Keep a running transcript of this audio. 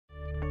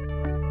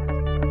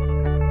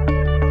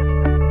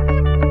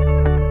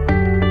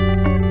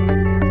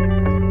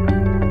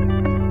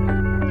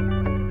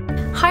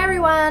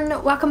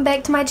everyone, welcome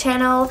back to my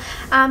channel.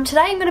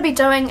 Today I'm going to be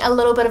doing a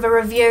little bit of a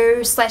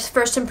review slash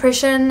first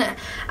impression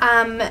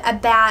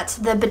about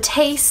the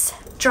Batiste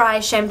dry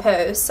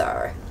shampoo.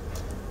 So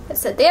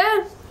that's it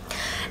there.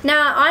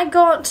 Now I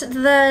got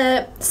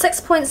the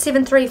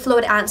 6.73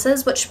 fluid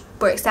ounces, which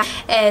works out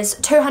as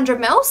 200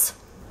 mils.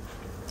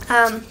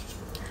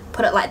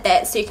 Put it like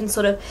that so you can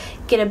sort of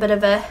get a bit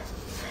of a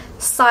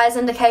size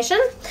indication.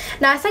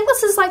 Now I think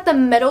this is like the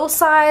middle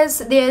size.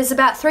 There's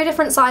about 3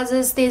 different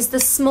sizes. There's the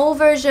small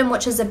version,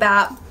 which is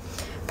about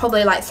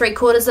probably like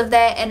 3/4 of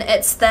that, and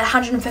it's the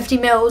 150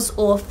 mils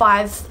or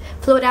 5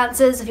 fluid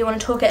ounces if you want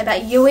to talk it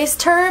about US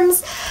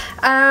terms.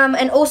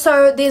 And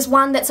also there's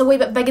one that's a wee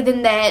bit bigger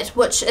than that,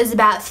 which is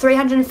about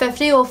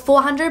 350 or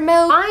 400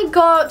 mil. I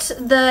got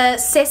the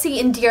Sassy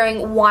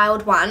Endearing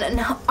Wild one,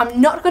 and I'm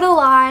not gonna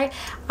lie,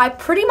 I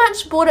pretty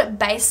much bought it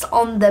based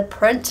on the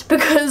print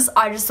because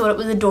I just thought it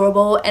was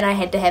adorable and I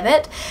had to have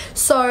it.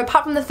 So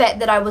apart from the fact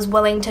that I was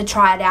willing to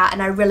try it out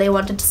and I really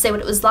wanted to see what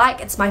it was like,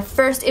 it's my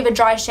first ever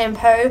dry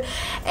shampoo,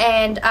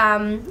 and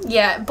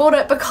yeah, bought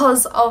it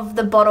because of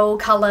the bottle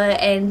colour,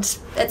 and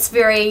it's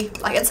very,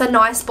 like, it's a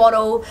nice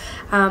bottle.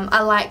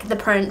 I like the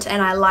print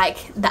and I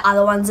like the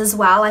other ones as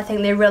well. I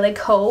think they're really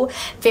cool,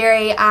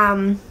 very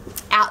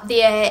out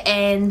there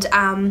and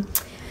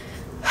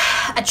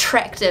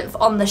attractive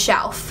on the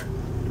shelf.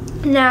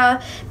 Now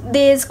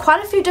there's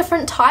quite a few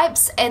different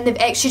types, and they've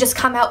actually just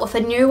come out with a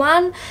new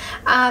one,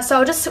 so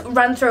I'll just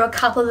run through a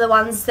couple of the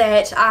ones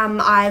that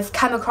I've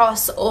come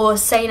across or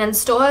seen in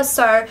stores.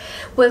 So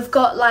we've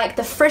got like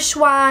the fresh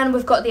one,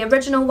 we've got the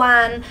original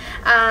one,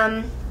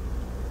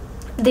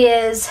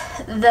 there's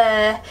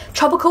the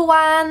tropical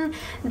one,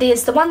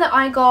 there's the one that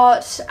I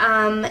got,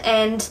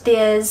 and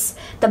there's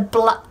the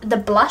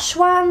blush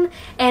one,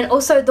 and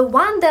also the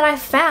one that I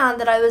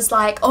found that I was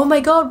like, oh my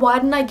god, why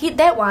didn't I get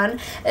that one,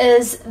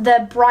 is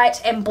the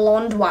bright and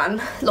blonde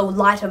one, or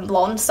light and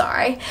blonde,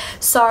 sorry.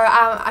 So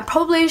I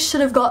probably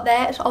should have got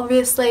that,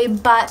 obviously,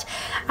 but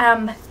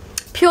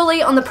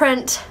purely on the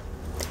print,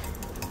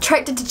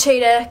 attracted to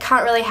cheetah,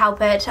 can't really help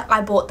it,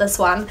 I bought this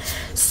one.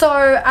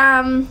 So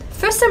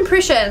first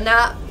impression.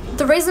 Now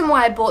the reason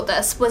why I bought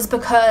this was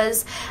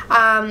because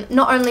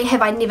not only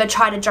have I never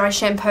tried a dry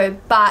shampoo,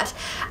 but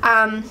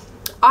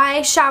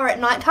I shower at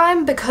night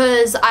time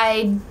because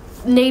I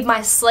need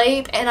my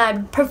sleep, and I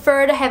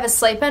prefer to have a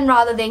sleep in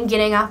rather than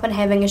getting up and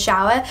having a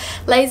shower.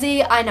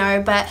 Lazy, I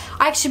know, but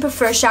I actually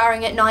prefer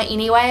showering at night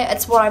anyway.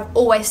 It's what I've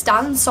always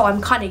done, so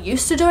I'm kind of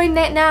used to doing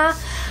that now.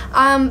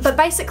 But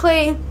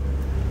basically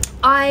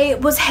I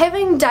was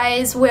having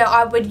days where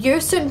I would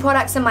use certain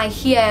products in my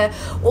hair,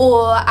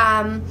 or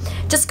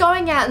just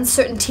going out in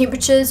certain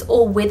temperatures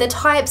or weather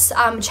types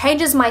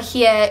changes my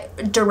hair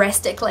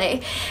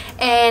drastically,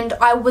 and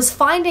I was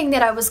finding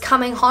that I was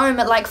coming home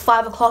at like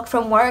 5 o'clock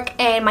from work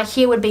and my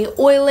hair would be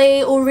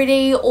oily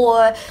already,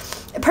 or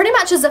pretty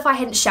much as if I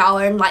hadn't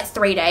showered in like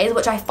 3 days,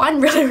 which I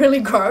find really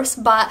gross.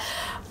 But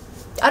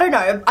I don't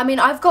know, I mean,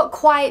 I've got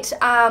quite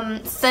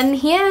thin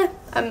hair.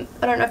 I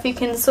don't know if you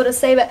can sort of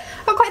see, but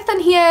I've got quite thin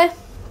hair,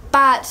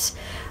 but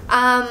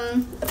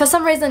for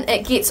some reason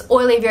it gets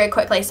oily very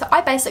quickly, so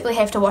I basically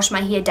have to wash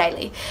my hair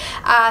daily.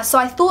 So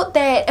I thought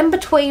that in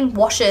between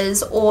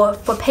washes, or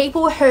for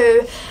people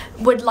who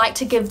would like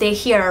to give their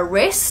hair a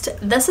rest,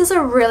 this is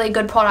a really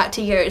good product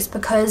to use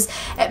because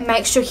it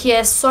makes your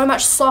hair so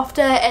much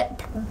softer.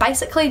 It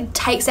basically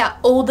takes out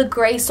all the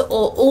grease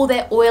or all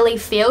that oily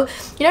feel.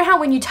 You know how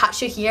when you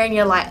touch your hair and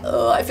you're like,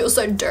 oh, I feel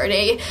so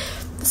dirty,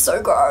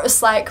 so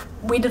gross, like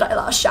when did I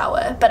last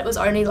shower? But it was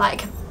only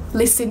like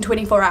less than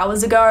 24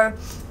 hours ago.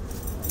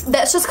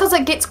 That's just because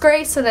it gets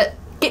grease and it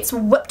gets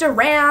whipped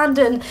around,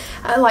 and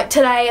like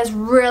today is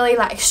really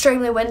like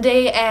extremely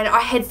windy, and I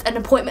had an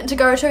appointment to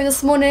go to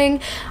this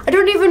morning. I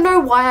don't even know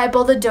why I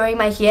bothered doing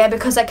my hair,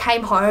 because I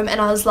came home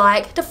and I was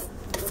like,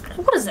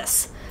 what is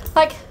this?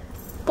 Like,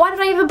 why did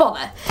I even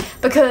bother?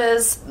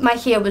 Because my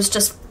hair was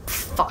just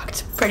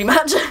fucked pretty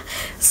much.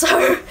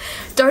 So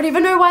don't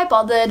even know why I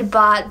bothered.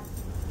 But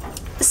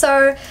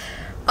so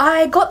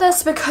I got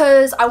this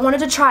because I wanted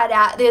to try it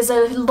out. There's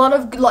a lot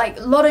of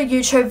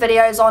YouTube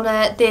videos on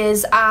it.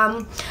 There's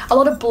a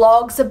lot of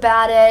blogs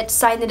about it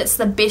saying that it's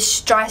the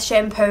best dry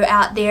shampoo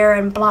out there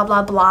and blah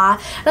blah blah.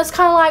 And it's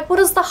kind of like, what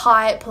is the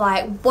hype?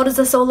 Like, what is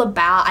this all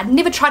about? I'd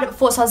never tried it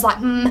before, so I was like,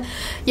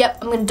 yep,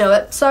 I'm gonna do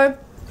it. So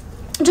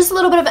just a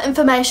little bit of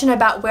information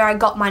about where I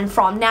got mine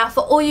from. Now for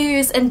all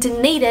you in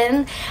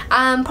Dunedin,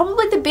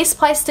 probably the best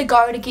place to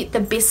go to get the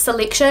best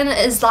selection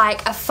is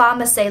like a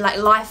pharmacy, like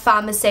Life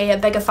Pharmacy, a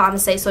bigger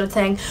pharmacy sort of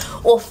thing,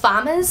 or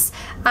Farmers.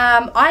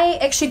 I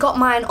actually got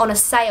mine on a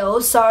sale,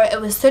 so it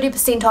was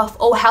 30% off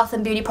all health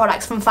and beauty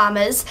products from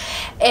Farmers,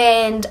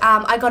 and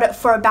I got it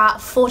for about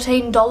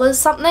 $14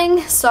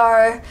 something, so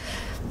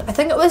I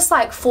think it was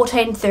like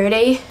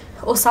 $14.30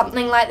 or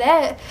something like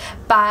that.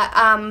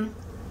 But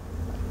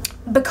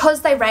because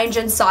they range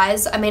in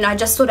size, I mean, I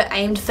just sort of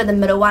aimed for the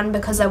middle one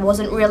because I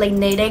wasn't really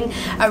needing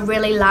a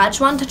really large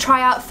one to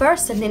try out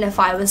first, and then if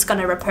I was going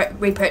to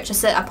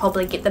repurchase it, I'd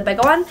probably get the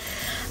bigger one.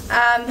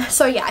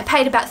 So yeah, I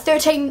paid about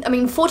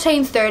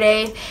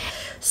 $14.30.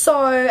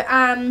 So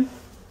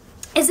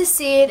as I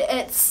said,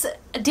 it's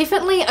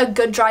definitely a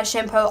good dry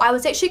shampoo. I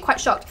was actually quite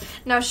shocked.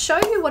 Now I'll show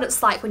you what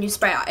it's like when you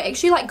spray it. I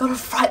actually like got a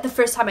fright the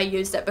first time I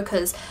used it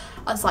because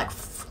I was like,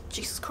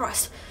 Jesus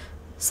Christ.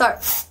 So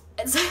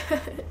it's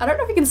I don't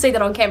know if you can see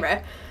that on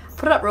camera. I'll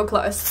put it up real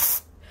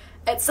close.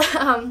 It's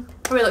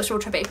probably looks real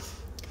trippy. It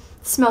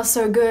smells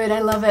so good. I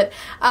love it.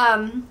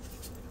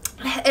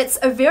 It's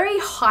a very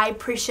high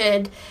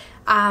pressured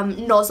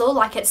nozzle,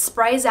 like it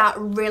sprays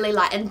out really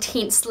like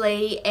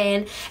intensely,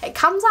 and it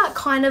comes out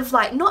kind of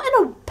like not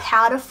in a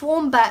powder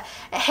form, but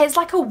it has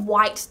like a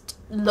white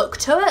look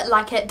to it.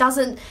 Like it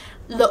doesn't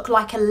look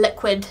like a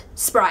liquid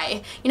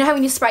spray. You know how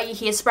when you spray your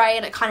hairspray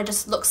and it kind of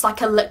just looks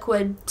like a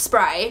liquid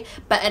spray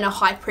but in a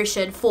high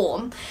pressured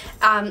form?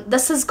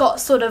 This has got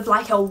sort of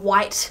like a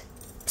white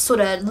sort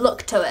of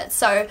look to it.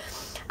 So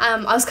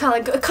I was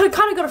kind of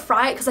got a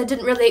fright because I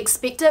didn't really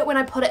expect it when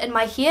I put it in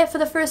my hair for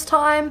the first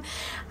time,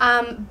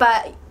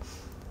 but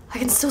I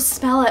can still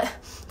smell it.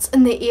 It's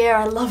in the air.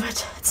 I love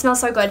it. It smells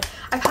so good.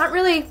 I can't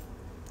really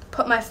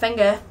put my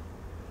finger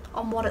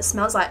on what it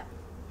smells like.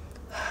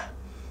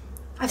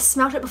 I've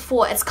smelled it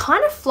before. It's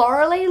kind of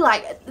florally,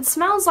 like it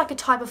smells like a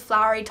type of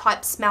flowery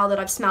type smell that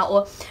I've smelled,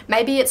 or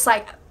maybe it's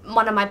like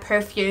one of my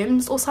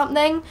perfumes or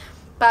something,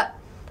 but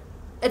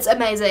it's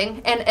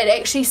amazing, and it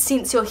actually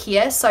scents your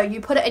hair. So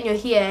you put it in your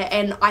hair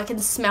and I can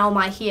smell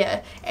my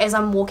hair as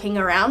I'm walking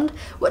around,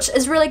 which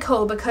is really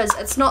cool because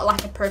it's not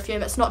like a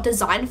perfume. It's not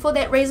designed for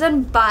that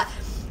reason, but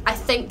I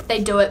think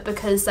they do it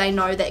because they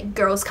know that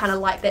girls kind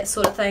of like that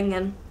sort of thing.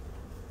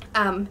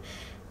 And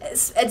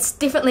it's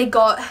definitely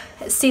got,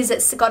 it says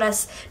it's got a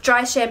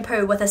dry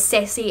shampoo with a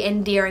sassy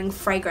and daring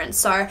fragrance.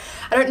 So I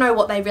don't know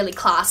what they really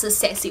class as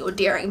sassy or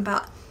daring,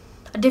 but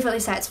I definitely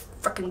say it's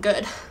freaking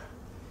good.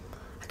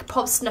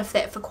 Pop sniff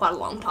that for quite a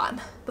long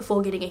time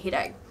before getting a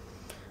headache.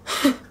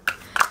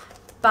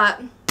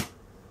 But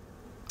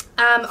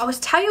I'll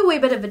tell you a wee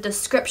bit of a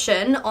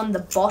description on the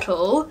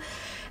bottle.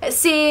 It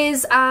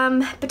says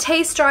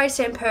Batiste dry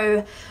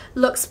shampoo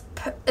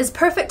is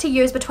perfect to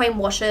use between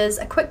washes.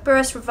 A quick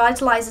burst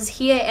revitalizes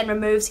hair and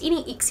removes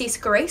any excess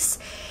grease.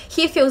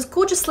 Hair feels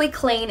gorgeously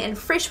clean and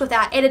fresh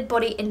without added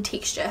body and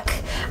texture.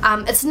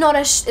 It's not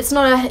a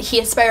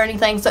hairspray or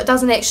anything, so it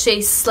doesn't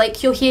actually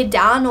sleek your hair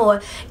down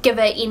or give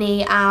it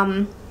any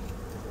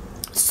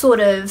sort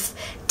of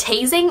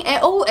teasing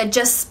at all.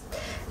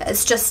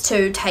 It's just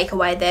to take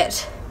away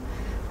that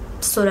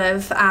sort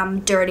of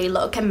dirty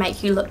look and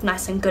make you look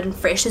nice and good and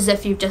fresh, as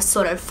if you've just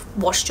sort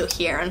of washed your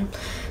hair and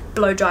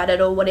blow dried it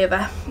or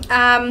whatever.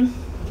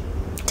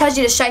 Tells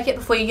you to shake it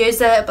before you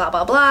use it, blah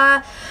blah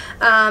blah.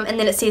 And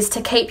then it says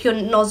to keep your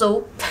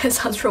nozzle, it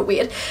sounds real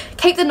weird,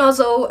 keep the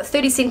nozzle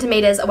 30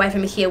 centimeters away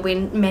from your hair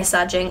when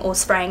massaging or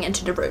spraying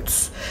into the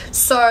roots.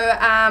 So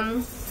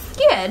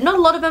yeah, not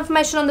a lot of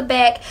information on the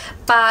back,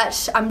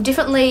 but I'm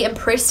definitely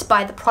impressed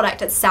by the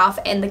product itself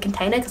and the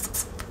container because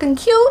it's fucking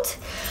cute.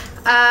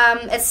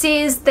 It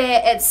says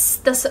that it's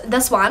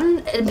this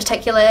one in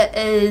particular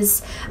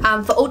is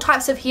for all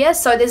types of hair,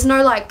 so there's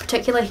no like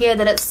particular hair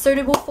that it's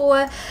suitable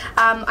for.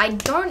 I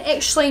don't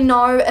actually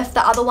know if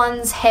the other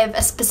ones have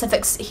a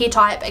specific hair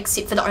type,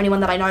 except for the only one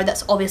that I know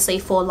that's obviously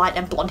for light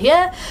and blonde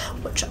hair,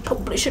 which I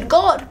probably should have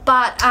got,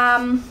 but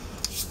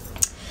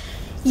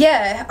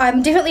yeah,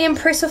 I'm definitely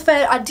impressed with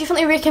it. I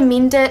definitely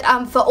recommend it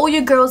for all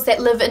you girls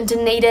that live in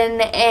Dunedin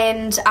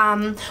and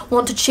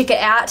want to check it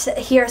out.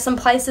 Here are some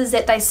places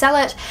that they sell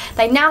it.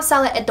 They now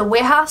sell it at the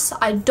warehouse.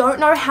 I don't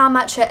know how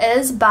much it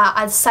is, but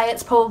I'd say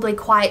it's probably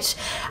quite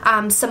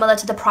similar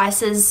to the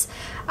prices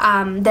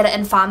that are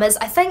in Farmers.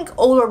 I think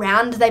all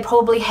around they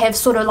probably have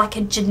sort of like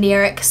a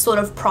generic sort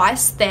of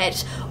price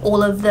that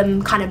all of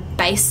them kind of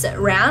base it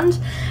around.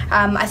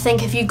 I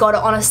think if you got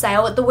it on a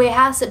sale at the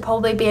warehouse it'd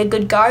probably be a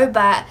good go,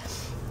 but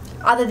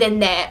other than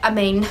that, I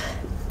mean,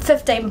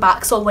 15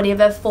 bucks or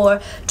whatever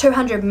for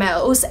 200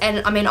 mils,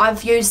 and I mean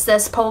I've used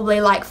this probably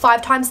like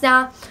 5 times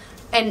now,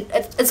 and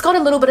it's got a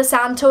little bit of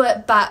sound to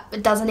it, but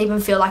it doesn't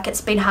even feel like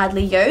it's been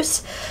hardly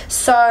used.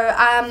 So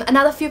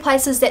another few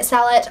places that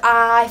sell it,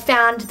 I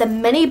found the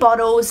mini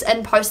bottles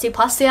in Postie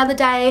Plus the other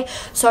day,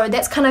 so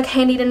that's kind of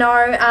handy to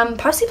know.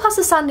 Postie Plus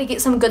is starting to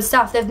get some good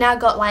stuff. They've now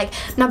got like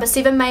No.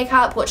 7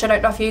 makeup, which I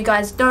don't know if you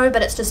guys know,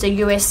 but it's just a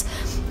US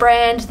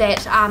brand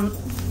that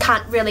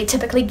can't really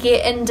typically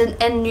get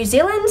in New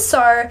Zealand.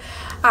 So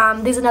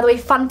there's another wee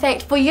fun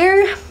fact for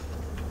you.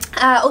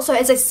 Also,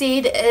 as I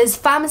said, is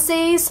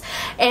pharmacies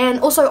and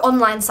also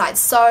online sites,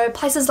 so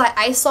places like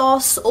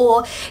ASOS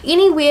or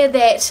anywhere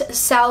that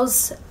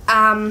sells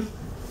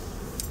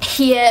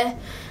hair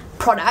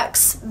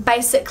products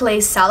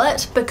basically sell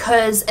it,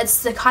 because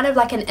it's the kind of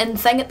like an in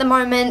thing at the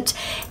moment,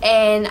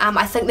 and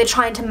I think they're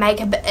trying to make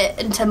it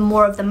into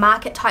more of the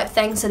market type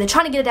thing, so they're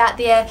trying to get it out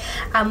there,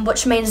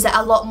 which means that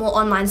a lot more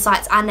online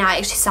sites are now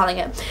actually selling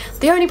it.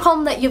 The only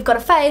problem that you've got to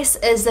face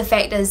is the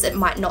fact is it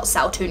might not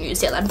sell to New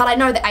Zealand, but I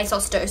know that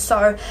ASOS do.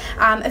 So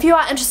if you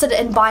are interested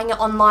in buying it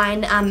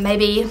online,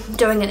 maybe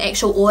doing an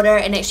actual order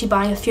and actually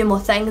buying a few more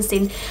things,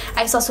 then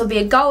ASOS will be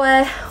a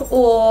goer.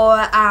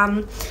 Or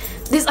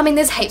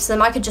there's heaps of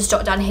them. I could just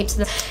jot down heaps of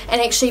them.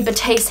 And actually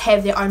Batiste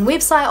have their own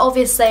website,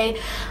 obviously.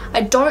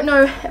 I don't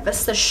know if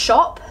it's the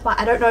shop, but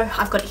I don't know.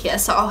 I've got it here,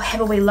 so I'll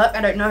have a wee look.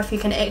 I don't know if you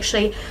can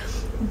actually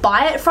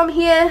buy it from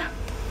here.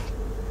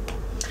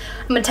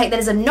 I'm going to take that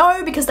as a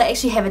no, because they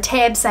actually have a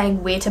tab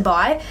saying where to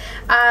buy.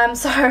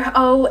 So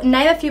I'll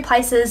name a few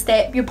places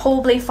that you'll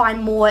probably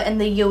find more in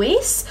the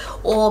US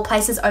or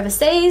places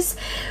overseas.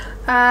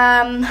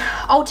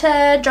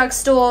 Ulta,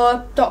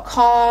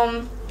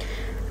 drugstore.com,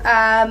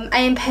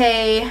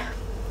 A&P.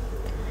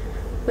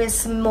 Where's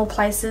some more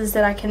places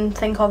that I can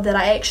think of that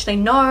I actually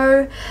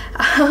know?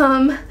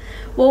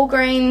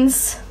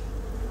 Walgreens.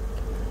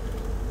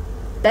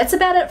 That's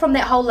about it from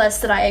that whole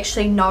list that I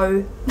actually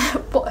know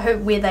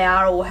where they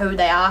are or who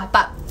they are.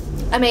 But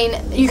I mean,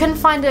 you can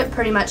find it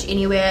pretty much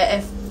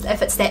anywhere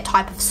if it's that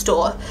type of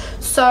store.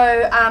 So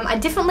I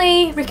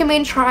definitely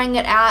recommend trying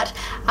it out.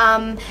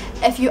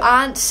 If you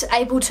aren't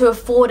able to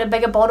afford a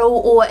bigger bottle,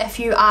 or if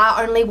you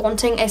are only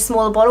wanting a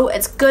smaller bottle,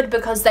 it's good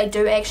because they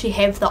do actually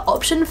have the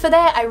option for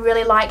that. I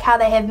really like how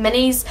they have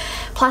minis,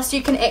 plus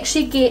you can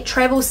actually get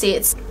travel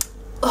sets.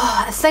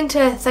 Oh, a thing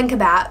to think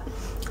about,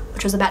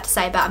 which I was about to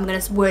say, but I'm going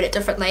to word it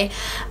differently.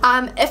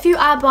 If you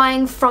are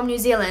buying from New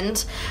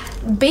Zealand,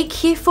 be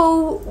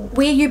careful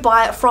where you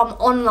buy it from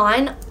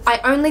online.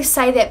 I only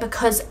say that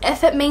because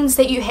if it means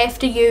that you have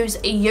to use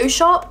a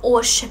U-shop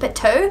or ship it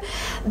to,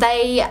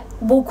 they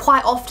will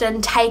quite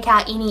often take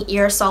out any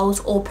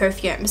aerosols or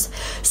perfumes.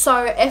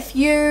 So if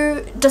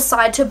you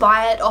decide to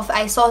buy it off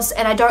ASOS,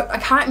 and I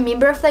can't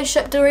remember if they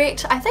ship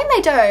direct. I think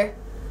they do.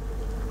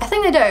 I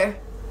think they do.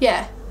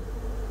 Yeah.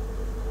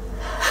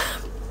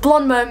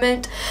 Blonde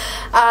moment.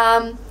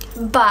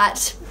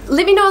 But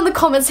let me know in the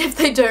comments if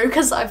they do,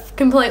 because I've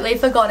completely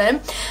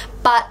forgotten.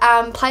 But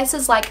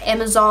places like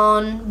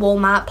Amazon,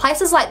 Walmart,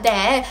 places like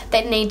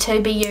that need to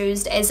be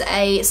used as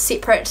a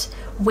separate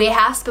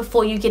warehouse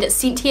before you get it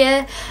sent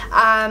here.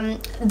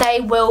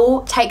 They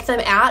will take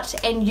them out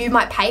and you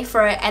might pay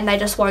for it, and they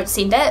just won't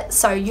send it,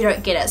 so you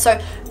don't get it. So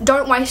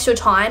don't waste your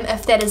time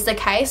if that is the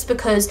case,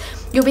 because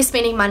you'll be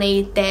spending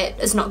money that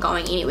is not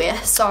going anywhere.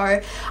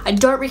 So I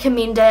don't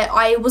recommend it.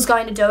 I was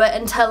going to do it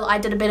until I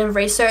did a bit of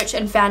research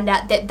and found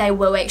out that they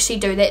will actually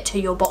do that to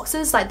your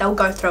boxes. Like, they'll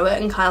go through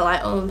it and kind of like,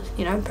 oh,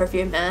 you know,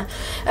 perfume.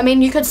 I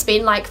mean, you could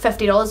spend like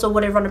 $50 or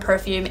whatever on a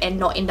perfume and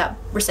not end up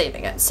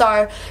receiving it.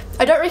 So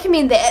I don't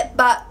recommend that.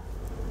 But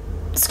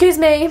excuse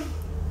me,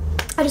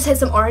 I just had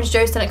some orange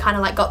juice and it kind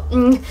of like got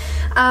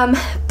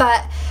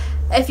but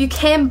if you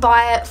can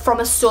buy it from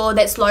a store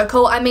that's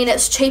local, I mean,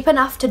 it's cheap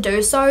enough to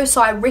do so,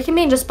 so I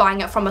recommend just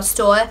buying it from a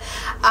store.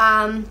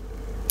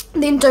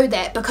 Then do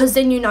that, because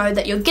then you know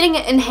that you're getting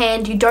it in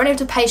hand, you don't have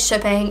to pay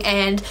shipping,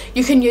 and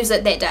you can use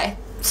it that day.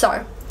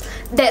 So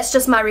that's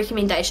just my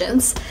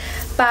recommendations.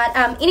 But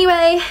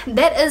anyway,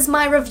 that is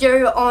my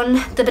review on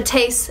the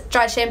Batiste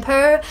dry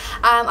shampoo.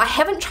 I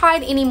haven't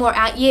tried any more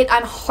out yet.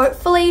 I'm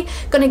hopefully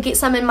going to get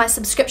some in my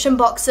subscription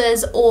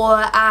boxes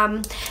or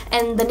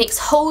in the next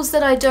hauls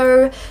that I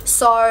do.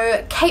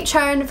 So keep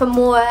tuned for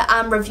more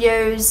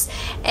reviews.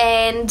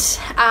 And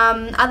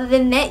other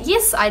than that,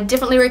 yes, I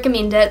definitely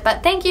recommend it.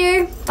 But thank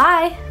you.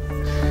 Bye.